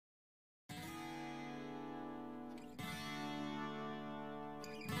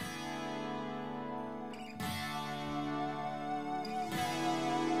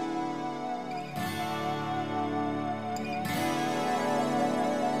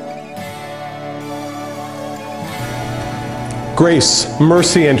Grace,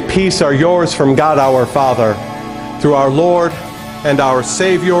 mercy, and peace are yours from God our Father, through our Lord and our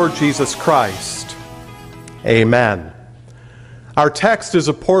Savior, Jesus Christ. Amen. Our text is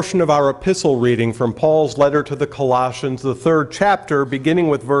a portion of our epistle reading from Paul's letter to the Colossians, the 3rd chapter, beginning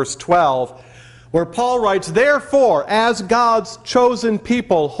with verse 12, where Paul writes, "Therefore, as God's chosen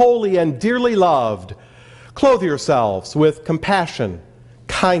people, holy and dearly loved, clothe yourselves with compassion,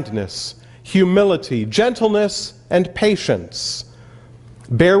 kindness, humility, gentleness, and patience.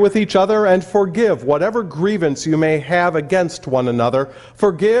 Bear with each other and forgive whatever grievance you may have against one another.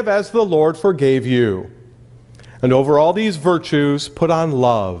 Forgive as the Lord forgave you. And over all these virtues put on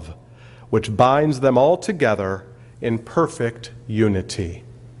love, which binds them all together in perfect unity."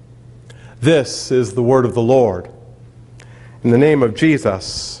 This is the word of the Lord. In the name of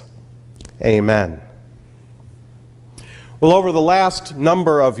Jesus, amen. Well, over the last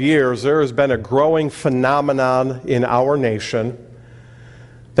number of years, there has been a growing phenomenon in our nation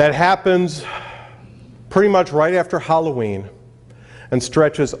that happens pretty much right after Halloween and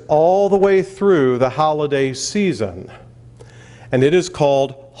stretches all the way through the holiday season. And it is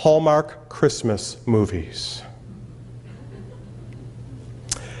called Hallmark Christmas movies.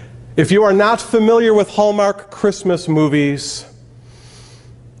 If you are not familiar with Hallmark Christmas movies,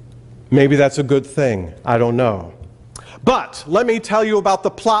 maybe that's a good thing. I don't know. But let me tell you about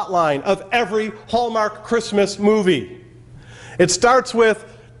the plot line of every Hallmark Christmas movie. It starts with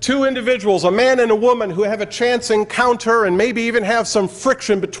two individuals, a man and a woman, who have a chance encounter and maybe even have some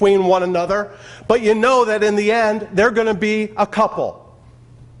friction between one another. But you know that in the end, they're going to be a couple.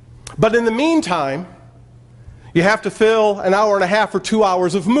 But in the meantime, you have to fill an hour and a half or 2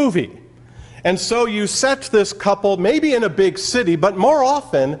 hours of movie. And so you set this couple maybe in a big city, but more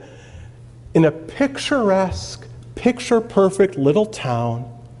often in a picturesque, picture-perfect little town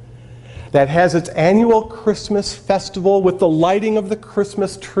that has its annual Christmas festival with the lighting of the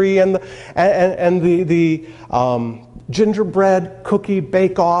Christmas tree and the gingerbread cookie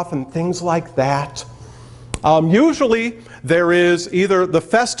bake-off and things like that. Usually there is either the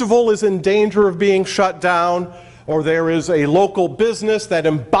festival is in danger of being shut down, or there is a local business that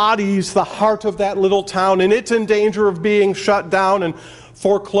embodies the heart of that little town, and it's in danger of being shut down and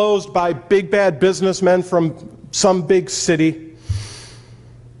foreclosed by big bad businessmen from some big city.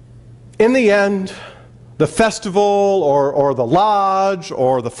 In the end, the festival or the lodge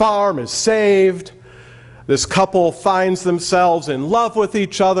or the farm is saved. This couple finds themselves in love with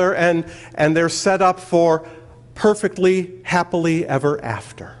each other, and they're set up for perfectly happily ever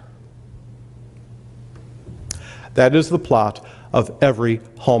after. That is the plot of every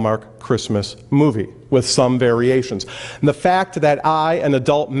Hallmark Christmas movie, with some variations. And the fact that I, an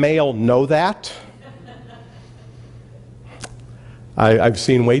adult male, know that, I've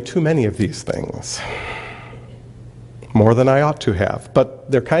seen way too many of these things. More than I ought to have.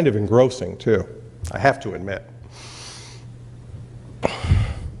 But they're kind of engrossing, too, I have to admit.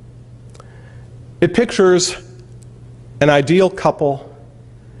 It pictures an ideal couple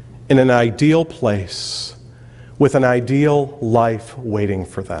in an ideal place with an ideal life waiting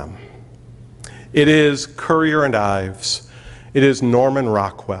for them. It is Currier and Ives. It is Norman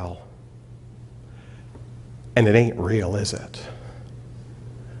Rockwell. And it ain't real, is it?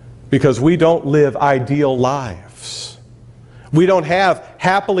 Because we don't live ideal lives. We don't have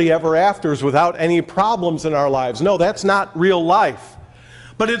happily ever afters without any problems in our lives. No, that's not real life.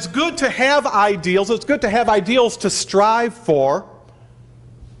 But it's good to have ideals. It's good to have ideals to strive for.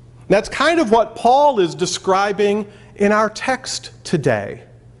 That's kind of what Paul is describing in our text today,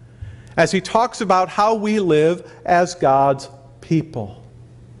 as he talks about how we live as God's people.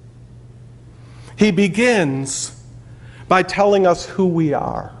 He begins by telling us who we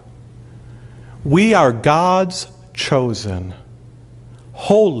are. We are God's chosen,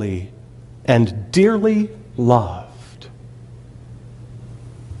 holy, and dearly loved.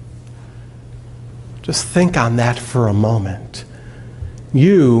 Just think on that for a moment.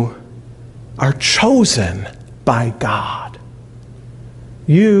 You are chosen by God.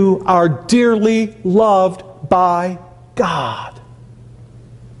 You are dearly loved by God.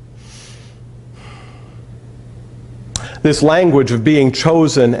 This language of being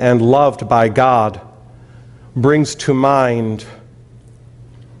chosen and loved by God brings to mind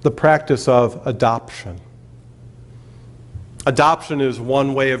the practice of adoption. Adoption is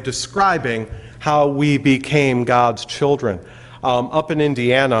one way of describing how we became God's children. Up in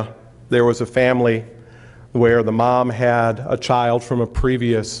Indiana, there was a family where the mom had a child from a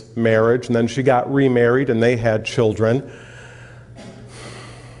previous marriage, and then she got remarried and they had children.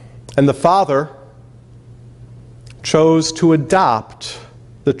 And the father chose to adopt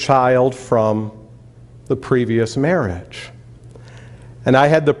the child from the previous marriage. And I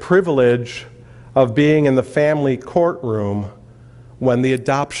had the privilege of being in the family courtroom when the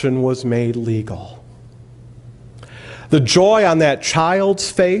adoption was made legal. The joy on that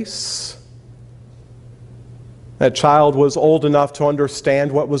child's face, that child was old enough to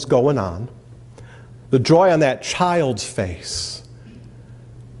understand what was going on. The joy on that child's face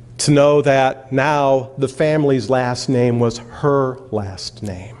to know that now the family's last name was her last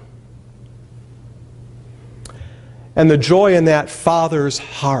name. And the joy in that father's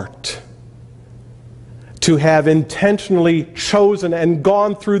heart to have intentionally chosen and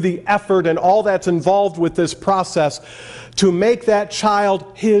gone through the effort and all that's involved with this process to make that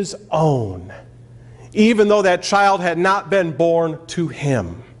child his own, even though that child had not been born to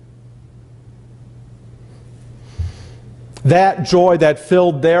him. That joy that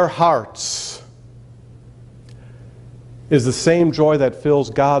filled their hearts is the same joy that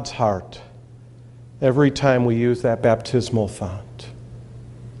fills God's heart every time we use that baptismal font.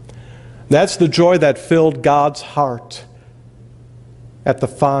 That's the joy that filled God's heart at the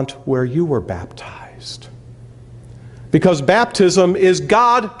font where you were baptized. Because baptism is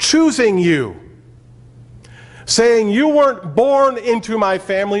God choosing you. Saying, you weren't born into my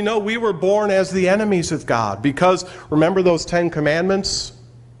family. No, we were born as the enemies of God. Because, remember those 10 commandments?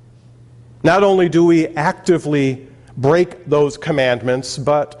 Not only do we actively break those commandments,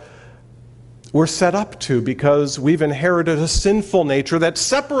 but we're set up to because we've inherited a sinful nature that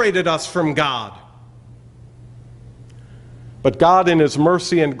separated us from God. But God, in His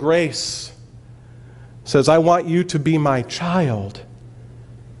mercy and grace, says, I want you to be my child.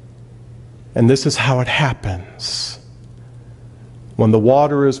 And this is how it happens. When the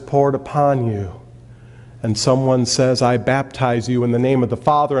water is poured upon you, and someone says, I baptize you in the name of the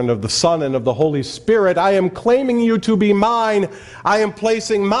Father and of the Son and of the Holy Spirit, I am claiming you to be mine. I am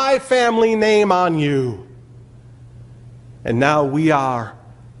placing my family name on you. And now we are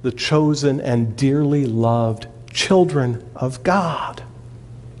the chosen and dearly loved children of God.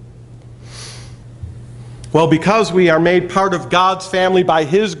 Well, because we are made part of God's family by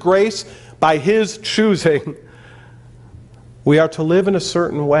His grace, by His choosing, we are to live in a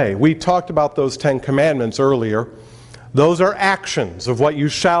certain way. We talked about those 10 commandments earlier. Those are actions of what you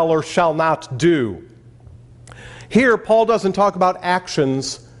shall or shall not do. Here, Paul doesn't talk about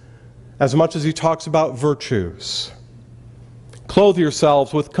actions as much as he talks about virtues. Clothe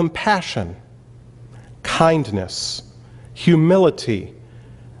yourselves with compassion, kindness, humility,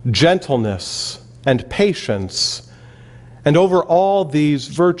 gentleness, and patience. And over all these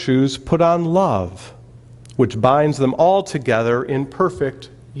virtues, put on love, which binds them all together in perfect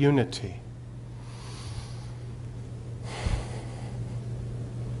unity.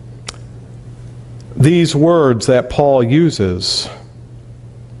 These words that Paul uses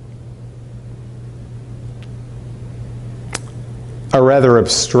are rather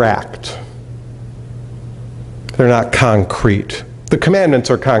abstract. They're not concrete. The commandments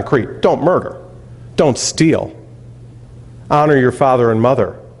are concrete. Don't murder. Don't steal. Honor your father and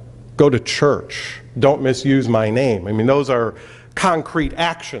mother. Go to church. Don't misuse my name. I mean, those are concrete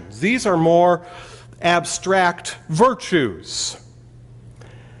actions. These are more abstract virtues.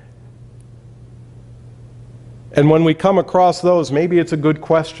 And when we come across those, maybe it's a good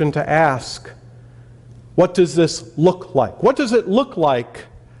question to ask, what does this look like? What does it look like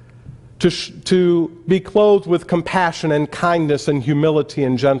to be clothed with compassion and kindness and humility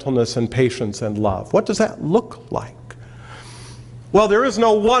and gentleness and patience and love? What does that look like? Well, there is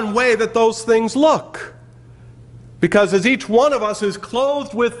no one way that those things look. Because as each one of us is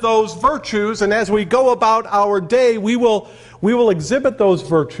clothed with those virtues, and as we go about our day, we will exhibit those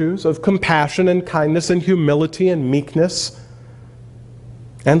virtues of compassion and kindness and humility and meekness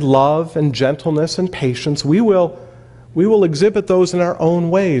and love and gentleness and patience. We will exhibit those in our own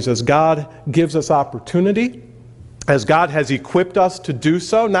ways as God gives us opportunity, as God has equipped us to do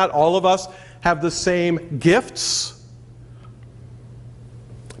so. Not all of us have the same gifts.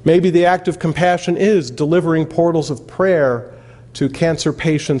 Maybe the act of compassion is delivering portals of prayer to cancer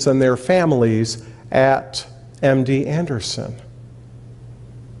patients and their families at MD Anderson.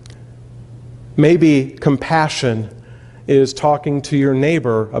 Maybe compassion is talking to your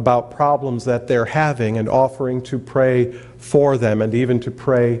neighbor about problems that they're having and offering to pray for them and even to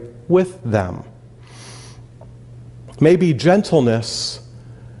pray with them. Maybe gentleness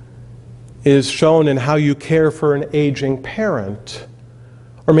is shown in how you care for an aging parent.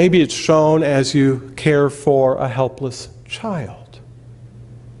 Or maybe it's shown as you care for a helpless child.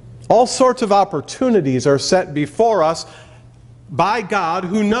 All sorts of opportunities are set before us by God,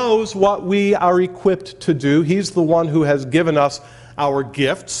 who knows what we are equipped to do. He's the one who has given us our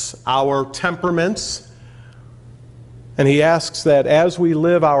gifts, our temperaments, And he asks that as we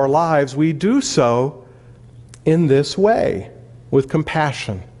live our lives, we do so in this way, with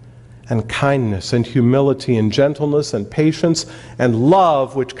compassion and kindness and humility and gentleness and patience and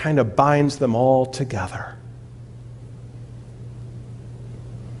love, which kind of binds them all together.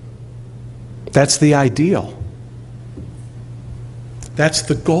 That's the ideal. That's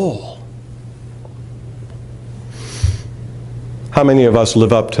the goal. How many of us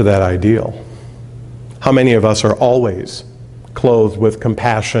live up to that ideal? How many of us are always clothed with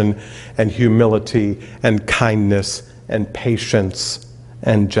compassion and humility and kindness and patience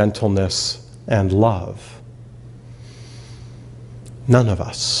and gentleness and love? None of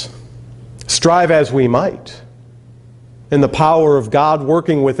us. Strive as we might, in the power of God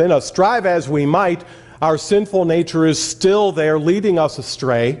working within us, strive as we might, our sinful nature is still there, leading us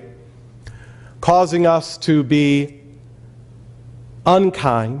astray, causing us to be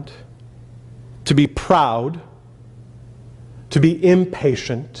unkind, to be proud, to be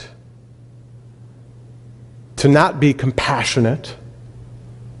impatient, to not be compassionate,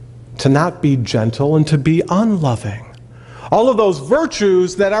 to not be gentle, and to be unloving. All of those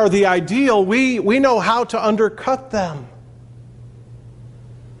virtues that are the ideal, we know how to undercut them.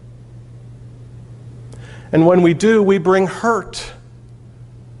 And when we do, we bring hurt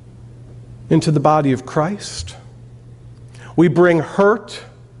into the body of Christ. We bring hurt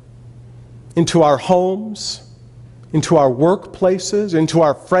into our homes, into our workplaces, into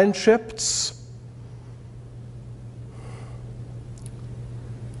our friendships.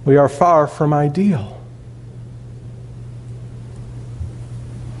 We are far from ideal.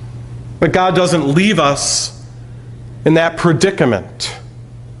 But God doesn't leave us in that predicament.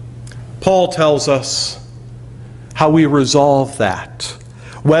 Paul tells us how we resolve that.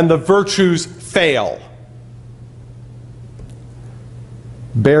 When the virtues fail,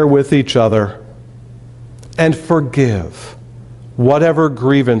 bear with each other and forgive whatever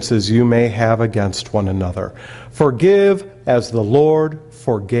grievances you may have against one another. Forgive as the Lord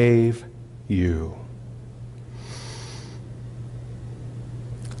forgave you.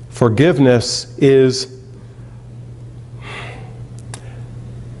 Forgiveness is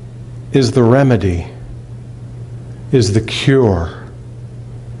the remedy, is the cure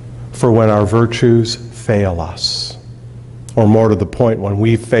for when our virtues fail us, or more to the point, when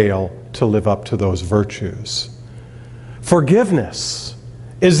we fail to live up to those virtues. Forgiveness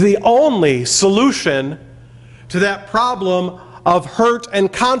is the only solution to that problem of hurt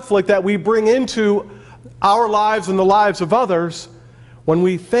and conflict that we bring into our lives and the lives of others when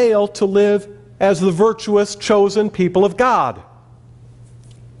we fail to live as the virtuous, chosen people of God.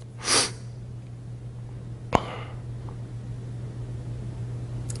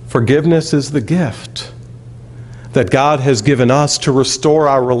 Forgiveness is the gift that God has given us to restore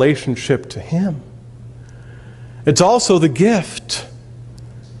our relationship to Him. It's also the gift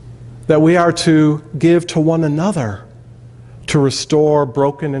that we are to give to one another to restore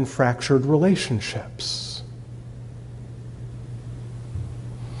broken and fractured relationships.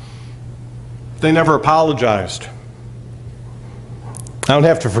 They never apologized. I don't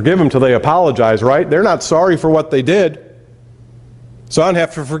have to forgive them till they apologize, right? They're not sorry for what they did, so I don't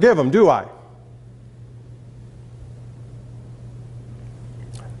have to forgive them, do I?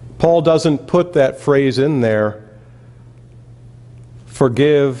 Paul doesn't put that phrase in there,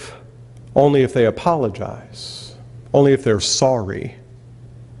 forgive only if they apologize, only if they're sorry.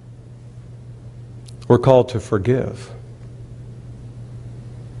 We're called to forgive.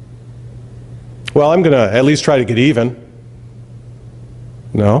 Well, I'm going to at least try to get even.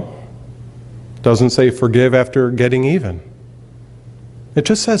 No. It doesn't say forgive after getting even. It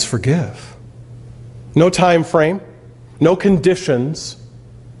just says forgive. No time frame, no conditions.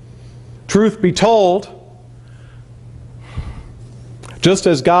 Truth be told, just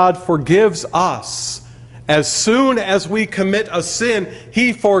as God forgives us, as soon as we commit a sin,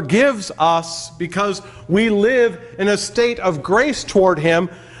 He forgives us because we live in a state of grace toward Him.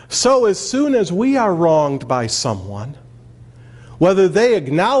 So as soon as we are wronged by someone, whether they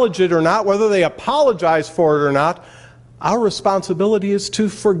acknowledge it or not, whether they apologize for it or not, our responsibility is to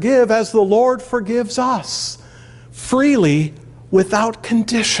forgive as the Lord forgives us, freely, without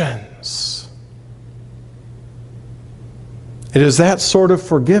conditions. It is that sort of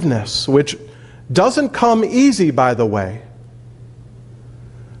forgiveness, which doesn't come easy, by the way,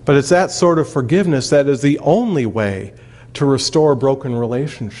 but it's that sort of forgiveness that is the only way to restore broken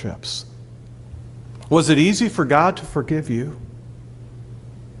relationships. Was it easy for God to forgive you?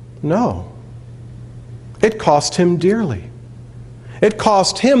 No. It cost Him dearly. It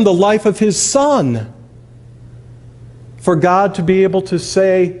cost Him the life of His Son for God to be able to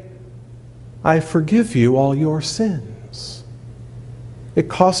say, I forgive you all your sins. It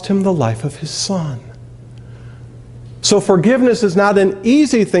cost him the life of his son. So forgiveness is not an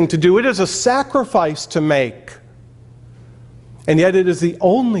easy thing to do. It is a sacrifice to make. And yet it is the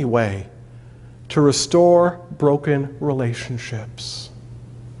only way to restore broken relationships.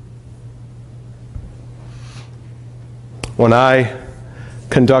 When I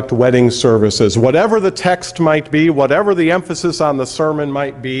conduct wedding services, whatever the text might be, whatever the emphasis on the sermon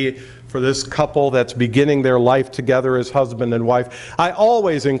might be for this couple that's beginning their life together as husband and wife, I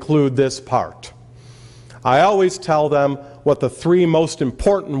always include this part. I always tell them what the three most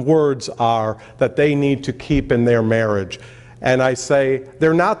important words are that they need to keep in their marriage. And I say,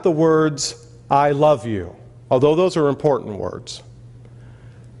 they're not the words, I love you, although those are important words.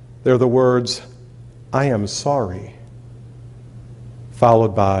 They're the words, I am sorry,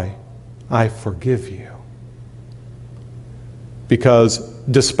 followed by, I forgive you. Because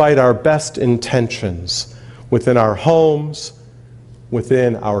despite our best intentions within our homes,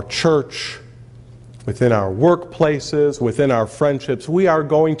 within our church, within our workplaces, within our friendships, we are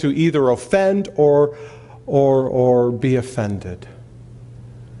going to either offend or be offended.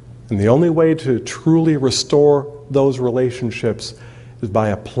 And the only way to truly restore those relationships is by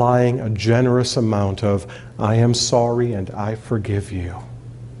applying a generous amount of, I am sorry and I forgive you.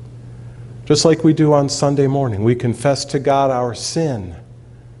 Just like we do on Sunday morning, we confess to God our sin.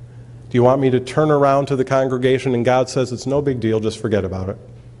 Do you want me to turn around to the congregation and God says, it's no big deal, just forget about it?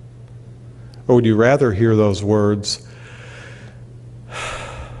 Or would you rather hear those words,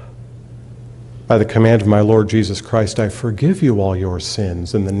 by the command of my Lord Jesus Christ, I forgive you all your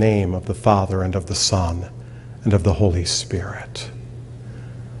sins in the name of the Father and of the Son and of the Holy Spirit.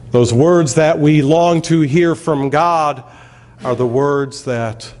 Those words that we long to hear from God are the words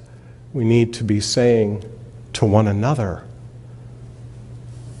that we need to be saying to one another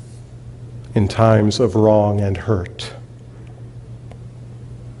in times of wrong and hurt.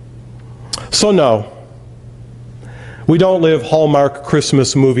 So no, we don't live Hallmark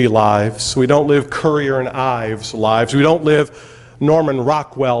Christmas movie lives. We don't live Currier and Ives lives. We don't live Norman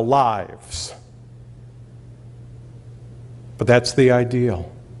Rockwell lives. But that's the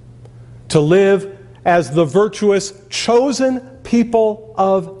ideal. To live as the virtuous, chosen people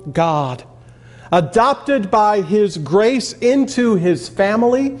of God, adopted by His grace into His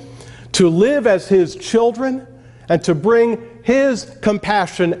family, to live as His children, and to bring His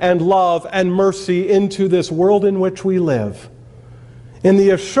compassion and love and mercy into this world in which we live, in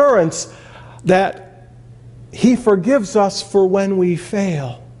the assurance that He forgives us for when we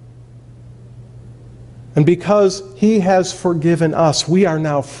fail. And because He has forgiven us, we are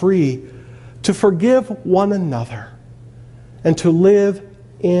now free to forgive one another and to live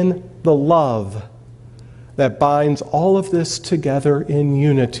in the love that binds all of this together in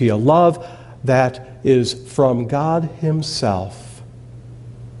unity, a love that is from God Himself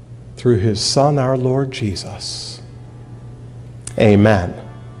through His Son, our Lord Jesus. Amen.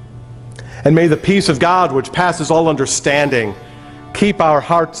 And may the peace of God, which passes all understanding, keep our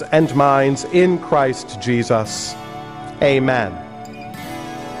hearts and minds in Christ Jesus. Amen.